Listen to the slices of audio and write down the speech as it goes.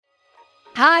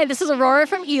Hi, this is Aurora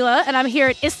from ELA, and I'm here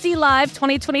at ISTE Live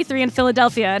 2023 in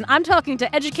Philadelphia, and I'm talking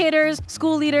to educators,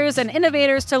 school leaders, and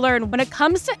innovators to learn when it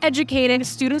comes to educating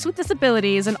students with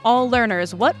disabilities and all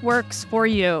learners, what works for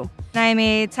you. I'm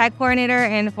a tech coordinator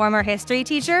and former history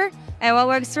teacher, and what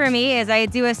works for me is I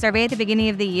do a survey at the beginning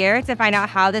of the year to find out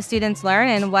how the students learn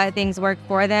and what things work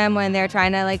for them when they're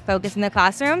trying to focus in the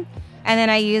classroom. And then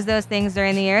I use those things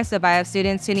during the year. So if I have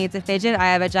students who need to fidget, I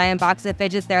have a giant box of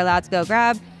fidgets they're allowed to go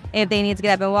grab. If they need to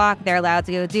get up and walk, they're allowed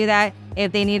to go do that.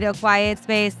 If they need a quiet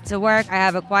space to work, I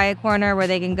have a quiet corner where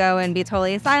they can go and be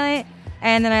totally silent.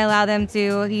 And then I allow them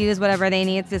to use whatever they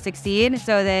need to succeed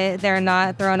so that they're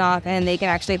not thrown off and they can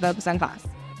actually focus on class.